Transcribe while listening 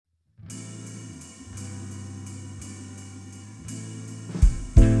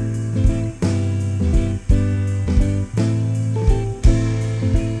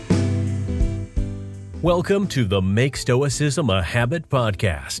Welcome to the Make Stoicism a Habit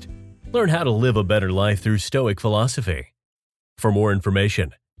podcast. Learn how to live a better life through Stoic philosophy. For more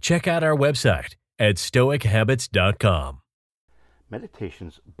information, check out our website at stoichabits.com.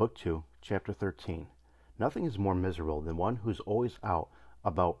 Meditations, Book 2, Chapter 13. Nothing is more miserable than one who's always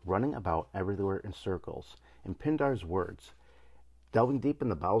running about everywhere in circles. In Pindar's words, delving deep in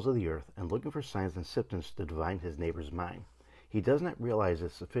the bowels of the earth and looking for signs and symptoms to divine his neighbor's mind. He does not realize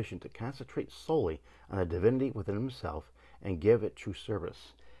it's sufficient to concentrate solely on the divinity within himself and give it true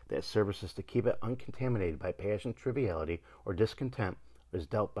service. That service is to keep it uncontaminated by passion, triviality, or discontent is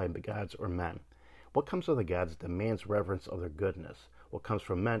dealt by gods or men. What comes from the gods demands reverence of their goodness. What comes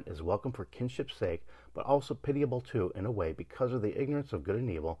from men is welcome for kinship's sake, but also pitiable too, in a way, because of the ignorance of good and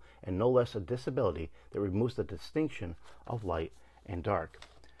evil, and no less a disability that removes the distinction of light and dark.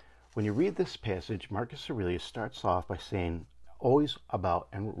 When you read this passage, Marcus Aurelius starts off by saying, always about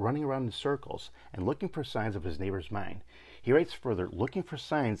and running around in circles and looking for signs of his neighbor's mind. He writes further, looking for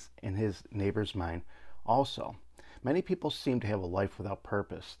signs in his neighbor's mind also. Many people seem to have a life without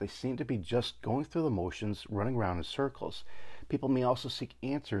purpose. They seem to be just going through the motions, running around in circles. People may also seek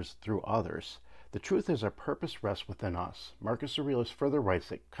answers through others. The truth is our purpose rests within us. Marcus Aurelius further writes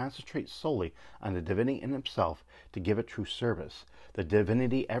that concentrate solely on the divinity in himself to give it true service. The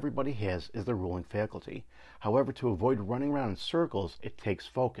divinity everybody has is the ruling faculty. However, to avoid running around in circles, it takes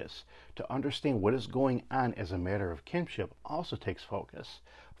focus. To understand what is going on as a matter of kinship also takes focus.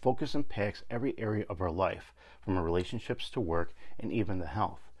 Focus impacts every area of our life, from our relationships to work and even the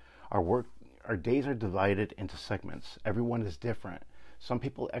health. Our days are divided into segments. Everyone is different. Some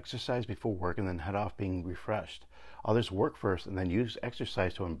people exercise before work and then head off being refreshed. Others work first and then use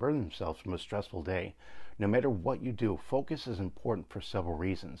exercise to unburden themselves from a stressful day. No matter what you do, focus is important for several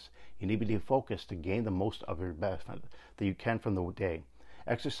reasons. You need to be focused to gain the most of your benefit that you can from the day.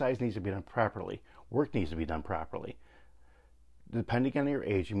 Exercise needs to be done properly. Work needs to be done properly. Depending on your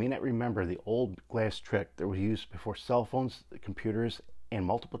age, you may not remember the old glass trick that was used before cell phones, computers, and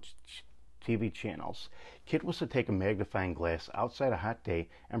multiple TV channels. Kid was to take a magnifying glass outside a hot day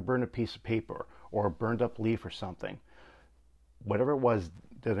and burn a piece of paper or a burned up leaf or something. Whatever it was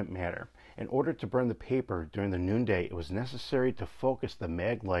didn't matter. In order to burn the paper during the noonday, it was necessary to focus the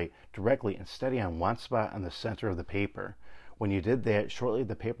mag light directly and steady on one spot on the center of the paper. When you did that, shortly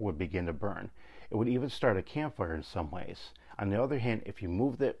the paper would begin to burn. It would even start a campfire in some ways. On the other hand, if you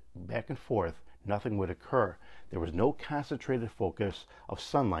moved it back and forth, nothing would occur. There was no concentrated focus of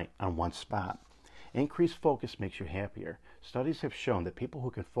sunlight on one spot. Increased focus makes you happier. Studies have shown that people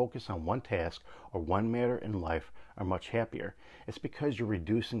who can focus on one task or one matter in life are much happier. It's because you're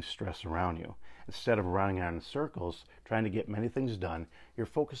reducing stress around you. Instead of running around in circles, trying to get many things done, you're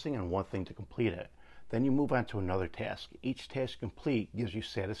focusing on one thing to complete it. Then you move on to another task. Each task complete gives you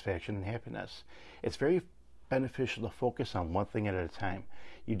satisfaction and happiness. It's very beneficial to focus on one thing at a time.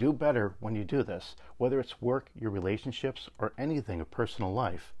 You do better when you do this, whether it's work, your relationships, or anything of personal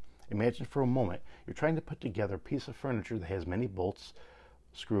life. Imagine for a moment you're trying to put together a piece of furniture that has many bolts,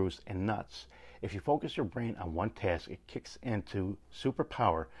 screws, and nuts. If you focus your brain on one task, it kicks into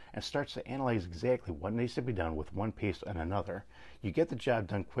superpower and starts to analyze exactly what needs to be done with one piece and another. You get the job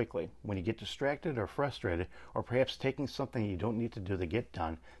done quickly. When you get distracted or frustrated, or perhaps taking something you don't need to do to get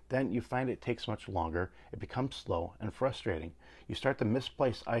done, then you find it takes much longer, it becomes slow and frustrating. You start to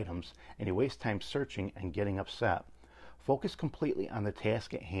misplace items, and you waste time searching and getting upset. Focus completely on the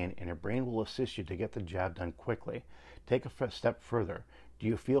task at hand, and your brain will assist you to get the job done quickly. Take a step further. Do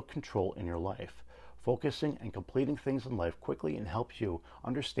you feel control in your life? Focusing and completing things in life quickly and helps you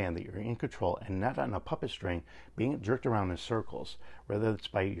understand that you're in control and not on a puppet string being jerked around in circles, whether it's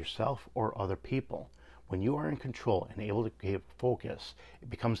by yourself or other people. When you are in control and able to give focus,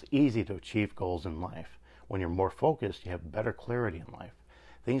 it becomes easy to achieve goals in life. When you're more focused, you have better clarity in life.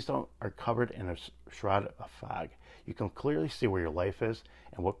 Things are covered in a shroud of fog. You can clearly see where your life is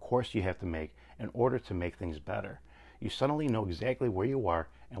and what course you have to make in order to make things better. You suddenly know exactly where you are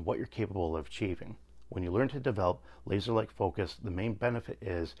and what you're capable of achieving. When you learn to develop laser-like focus, the main benefit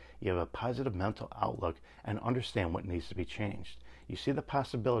is you have a positive mental outlook and understand what needs to be changed. You see the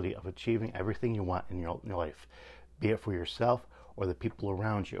possibility of achieving everything you want in your life, be it for yourself or the people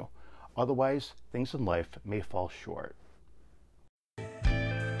around you. Otherwise, things in life may fall short.